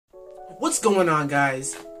What's going on,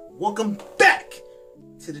 guys? Welcome back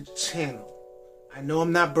to the channel. I know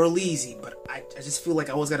I'm not Burleezy, but I just feel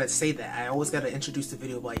like I always gotta say that. I always gotta introduce the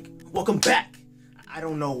video like, welcome back. I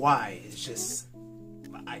don't know why. It's just,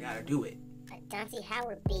 I gotta do it. Dante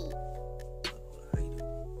Howard B.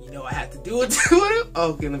 You know I have to do it.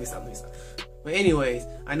 Okay, let me stop. But anyways,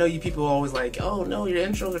 I know you people are always like, oh no, your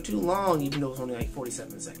intros are too long, even though it's only like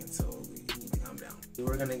 47 seconds, so you need to calm down.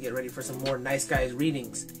 We're gonna get ready for some more Nice Guys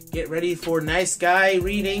readings. Get ready for Nice Guy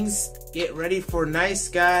readings. Get ready for Nice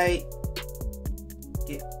Guy.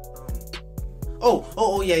 Yeah.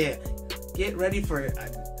 Get ready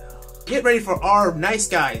for our Nice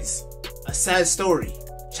Guys, A Sad Story,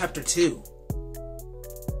 Chapter 2.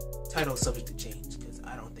 Title subject to change, because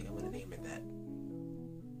I don't think I'm gonna name it that.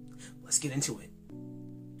 Let's get into it.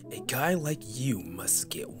 A guy like you must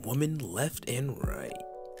get woman left and right.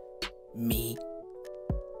 Me.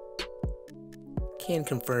 Can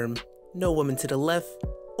confirm, no woman to the left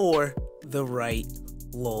or the right.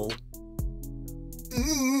 Lol.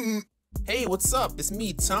 Hey, what's up? It's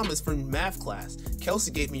me, Thomas from math class.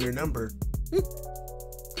 Kelsey gave me your number.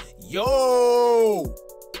 Yo!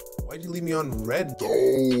 Why'd you leave me on red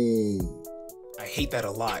though? I hate that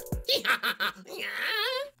a lot.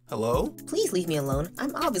 Hello? Please leave me alone.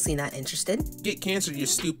 I'm obviously not interested. Get cancer, you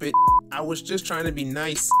stupid. I was just trying to be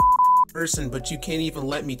nice person, but you can't even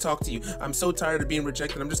let me talk to you. I'm so tired of being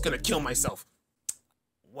rejected, I'm just gonna kill myself.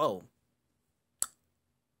 Whoa.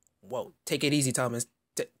 Take it easy, Thomas.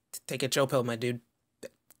 Take a chill pill, my dude.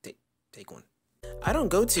 Take one. I don't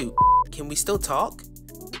go to. Can we still talk?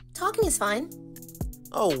 Talking is fine.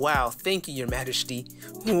 Oh wow, thank you, your majesty.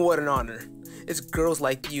 What an honor. It's girls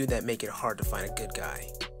like you that make it hard to find a good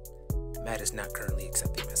guy. Matt is not currently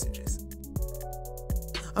accepting messages.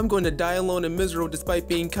 I'm going to die alone and miserable despite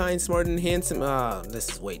being kind, smart, and handsome. This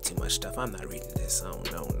is way too much stuff. I'm not reading this. Oh,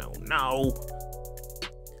 no.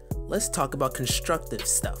 Let's talk about constructive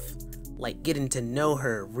stuff, like getting to know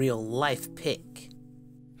her real life pic.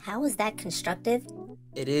 How is that constructive?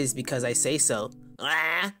 It is because I say so.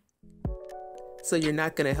 So you're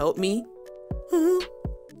not gonna help me?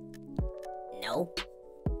 No.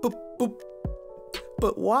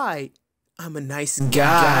 But why? I'm a nice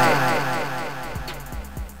guy.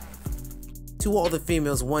 To all the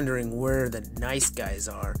females wondering where the nice guys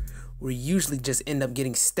are, we usually just end up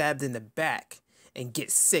getting stabbed in the back and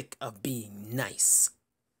get sick of being nice.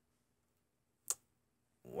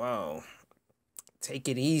 Whoa. Take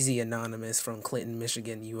it easy, Anonymous from Clinton,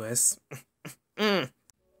 Michigan, US.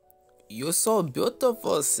 You're so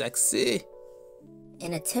beautiful, sexy.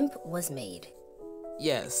 An attempt was made.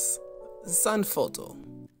 Yes. Sun photo.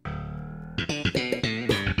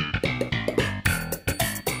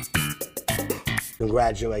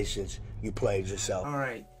 Congratulations, you played yourself.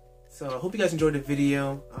 Alright, so I hope you guys enjoyed the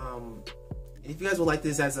video. If you guys would like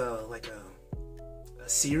this as a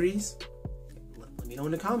series, let me know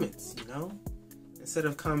in the comments, you know? Instead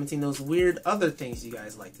of commenting those weird other things you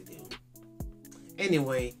guys like to do.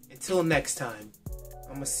 Anyway, until next time,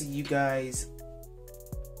 I'm gonna see you guys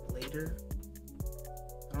later.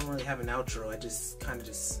 I don't really have an outro, I just kind of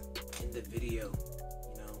just end the video,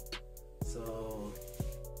 you know? So,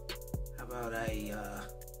 how about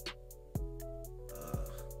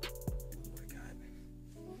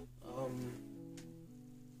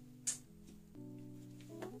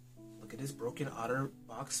look at this broken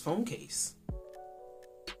OtterBox phone case.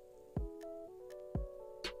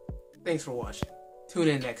 Thanks for watching. Tune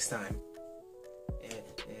in next time.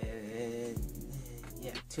 And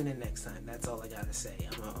yeah, tune in next time. That's all I gotta say.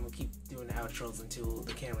 I'm gonna keep doing the outros until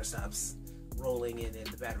the camera stops rolling and then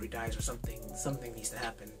the battery dies or something. Something needs to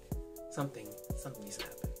happen. Something needs to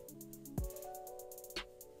happen.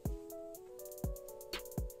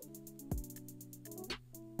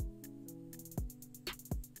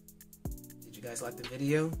 Did you guys like the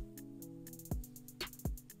video?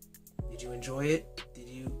 Did you enjoy it? Did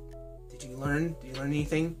you learn? Did you learn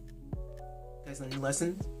anything? You guys learn any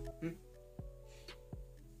lessons?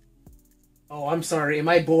 Oh, I'm sorry. Am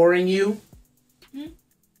I boring you?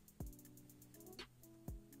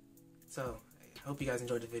 So, I hope you guys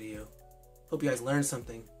enjoyed the video. Hope you guys learned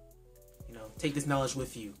something. You know, take this knowledge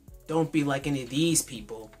with you. Don't be like any of these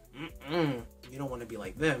people. You don't want to be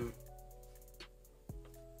like them.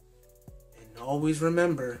 And always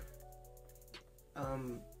remember,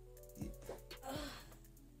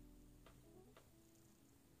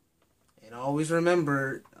 always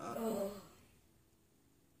remember,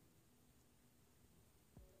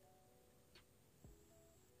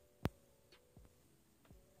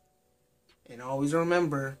 and always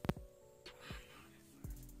remember,